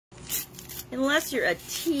unless you're a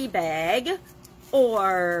tea bag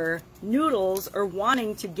or noodles or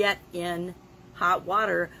wanting to get in hot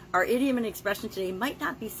water, our idiom and expression today might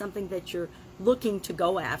not be something that you're looking to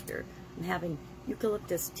go after. I'm having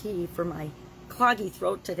eucalyptus tea for my cloggy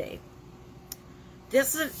throat today.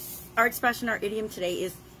 This is our expression, our idiom today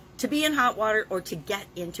is to be in hot water or to get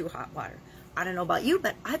into hot water. I don't know about you,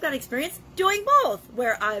 but I've got experience doing both,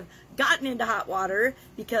 where I've gotten into hot water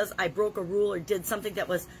because I broke a rule or did something that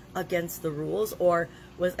was against the rules or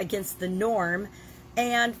was against the norm,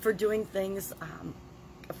 and for doing things,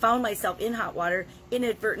 found myself in hot water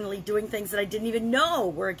inadvertently doing things that I didn't even know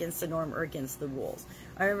were against the norm or against the rules.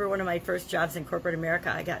 I remember one of my first jobs in corporate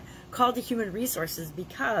America, I got called to human resources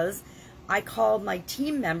because I called my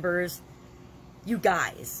team members you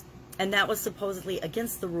guys. And that was supposedly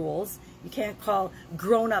against the rules. You can't call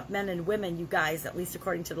grown-up men and women you guys, at least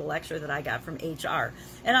according to the lecture that I got from HR.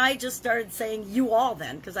 And I just started saying you all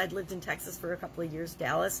then, because I'd lived in Texas for a couple of years,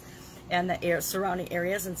 Dallas, and the surrounding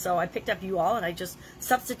areas. And so I picked up you all, and I just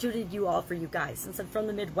substituted you all for you guys. Since I'm from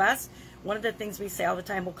the Midwest, one of the things we say all the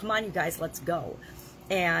time, well, come on, you guys, let's go.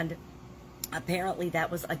 And apparently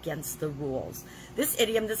that was against the rules. This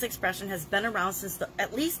idiom, this expression has been around since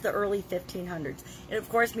at least the early 1500s. It, of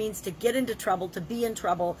course, means to get into trouble, to be in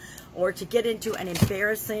trouble, or to get into an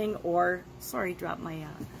embarrassing or, sorry, drop my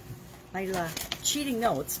cheating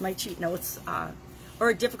notes, my cheat notes, or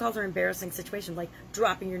a difficult or embarrassing situation, like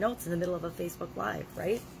dropping your notes in the middle of a Facebook Live,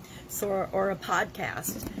 right? So, or a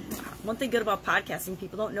podcast. One thing good about podcasting,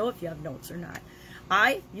 people don't know if you have notes or not.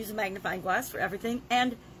 I use a magnifying glass for everything,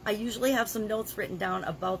 and I usually have some notes written down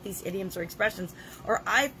about these idioms or expressions, or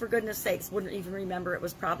I, for goodness sakes, wouldn't even remember it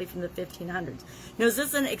was probably from the 1500s. Now, is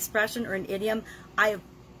this an expression or an idiom I've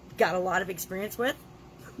got a lot of experience with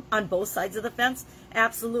on both sides of the fence?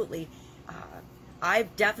 Absolutely.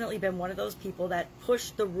 I've definitely been one of those people that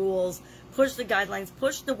pushed the rules, pushed the guidelines,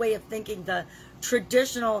 pushed the way of thinking, the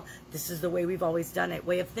traditional, this is the way we've always done it,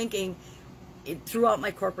 way of thinking throughout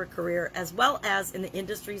my corporate career, as well as in the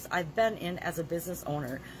industries I've been in as a business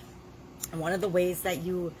owner. And one of the ways that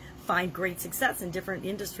you find great success in different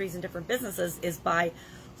industries and different businesses is by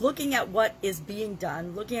looking at what is being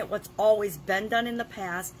done, looking at what's always been done in the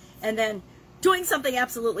past, and then doing something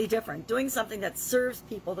absolutely different, doing something that serves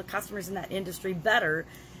people, the customers in that industry, better,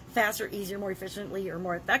 faster, easier, more efficiently, or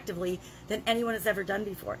more effectively than anyone has ever done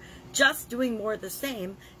before. Just doing more of the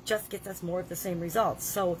same just gets us more of the same results.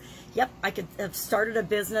 So, yep, I could have started a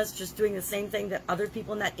business just doing the same thing that other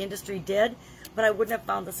people in that industry did, but I wouldn't have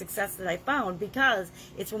found the success that I found, because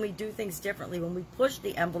it's when we do things differently, when we push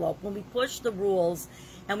the envelope, when we push the rules,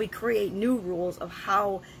 and we create new rules of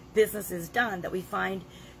how business is done, that we find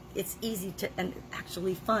it's easy to and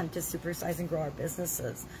actually fun to supersize and grow our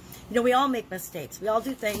businesses. You know, we all make mistakes. We all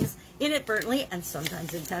do things inadvertently and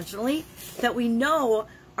sometimes intentionally that we know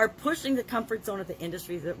are pushing the comfort zone of the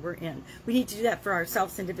industry that we're in. We need to do that for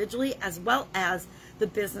ourselves individually as well as the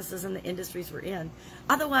businesses and the industries we're in.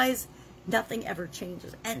 Otherwise, nothing ever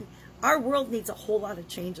changes. And our world needs a whole lot of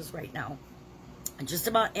changes right now. And just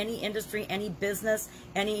about any industry, any business,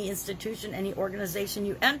 any institution, any organization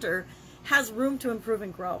you enter has room to improve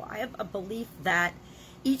and grow. I have a belief that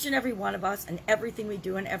each and every one of us and everything we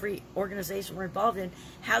do in every organization we're involved in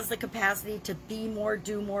has the capacity to be more,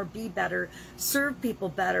 do more, be better, serve people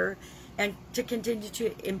better, and to continue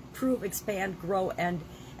to improve, expand, grow, and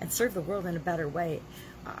serve the world in a better way.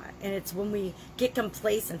 And it's when we get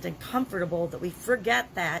complacent and comfortable that we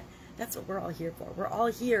forget that that's what we're all here for. We're all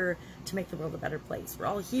here to make the world a better place. We're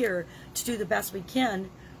all here to do the best we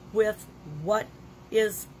can with what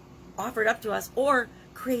is offered up to us, or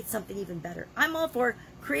create something even better. I'm all for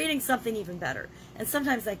creating something even better, and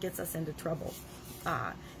sometimes that gets us into trouble.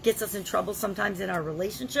 Gets us in trouble sometimes in our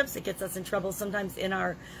relationships. It gets us in trouble sometimes in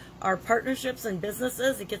our partnerships and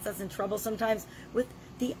businesses. It gets us in trouble sometimes with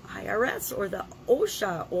the IRS or the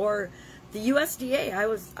OSHA or the USDA.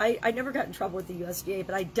 I never got in trouble with the USDA,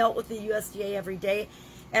 but I dealt with the USDA every day,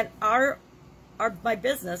 and my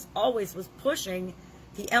business always was pushing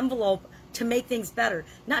the envelope to make things better,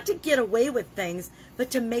 not to get away with things, but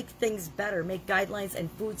to make things better, make guidelines and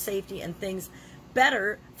food safety and things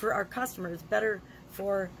better for our customers, better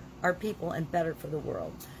for our people, and better for the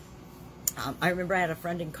world. I remember I had a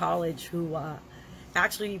friend in college who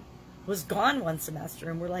actually was gone one semester,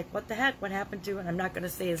 and we're like, what the heck, what happened to, and I'm not going to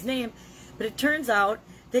say his name, but it turns out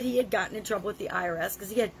that he had gotten in trouble with the IRS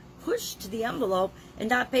because he had pushed the envelope and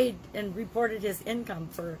not paid and reported his income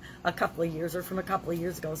for a couple of years, or from a couple of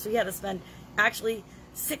years ago. So he had to spend actually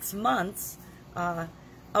 6 months out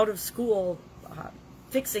of school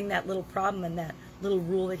fixing that little problem and that little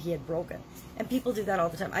rule that he had broken. And people do that all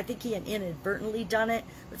the time. I think he had inadvertently done it,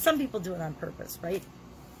 but some people do it on purpose, right?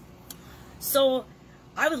 So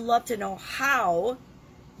I would love to know how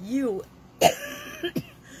you,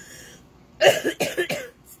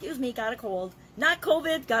 excuse me, got a cold. Not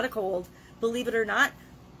COVID, got a cold. Believe it or not,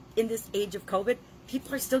 in this age of COVID,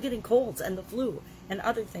 people are still getting colds and the flu and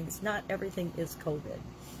other things. Not everything is COVID.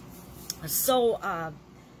 So,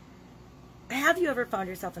 have you ever found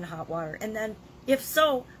yourself in hot water? And then, if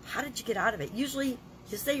so, how did you get out of it? Usually,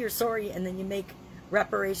 you say you're sorry and then you make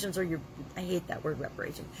reparations, or I hate that word,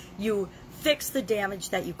 reparation. You fix the damage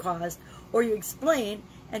that you caused, or you explain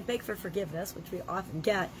and beg for forgiveness, which we often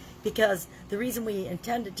get, because the reason we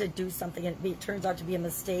intended to do something and it turns out to be a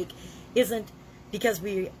mistake isn't because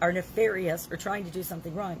we are nefarious or trying to do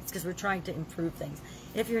something wrong. It's because we're trying to improve things.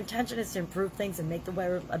 And if your intention is to improve things and make the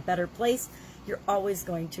world a better place, you're always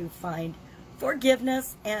going to find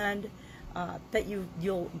forgiveness, and that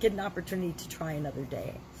you'll get an opportunity to try another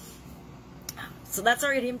day. So that's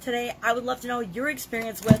our idiom today. I would love to know your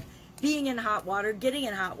experience with being in hot water, getting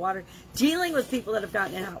in hot water, dealing with people that have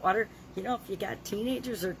gotten in hot water. You know, if you got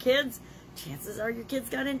teenagers or kids, chances are your kids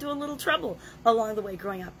got into a little trouble along the way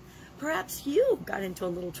growing up. Perhaps you got into a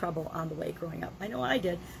little trouble on the way growing up. I know I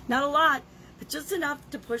did. Not a lot, but just enough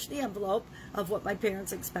to push the envelope of what my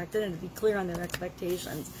parents expected and to be clear on their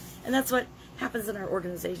expectations. And that's what happens in our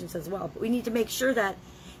organizations as well. But we need to make sure that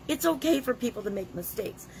it's okay for people to make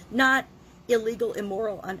mistakes. Not illegal,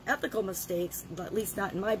 immoral, unethical mistakes, at least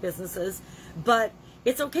not in my businesses, but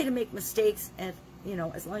it's okay to make mistakes, and you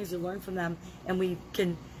know, as long as you learn from them, and we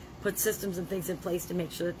can put systems and things in place to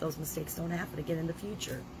make sure that those mistakes don't happen again in the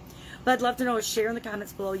future. But I'd love to know, share in the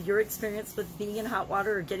comments below your experience with being in hot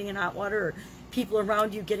water or getting in hot water, or people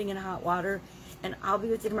around you getting in hot water. And I'll be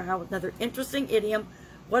with you tomorrow with another interesting idiom.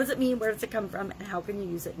 What does it mean? Where does it come from? And how can you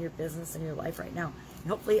use it in your business and your life right now? And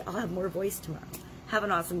hopefully I'll have more voice tomorrow. Have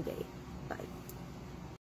an awesome day.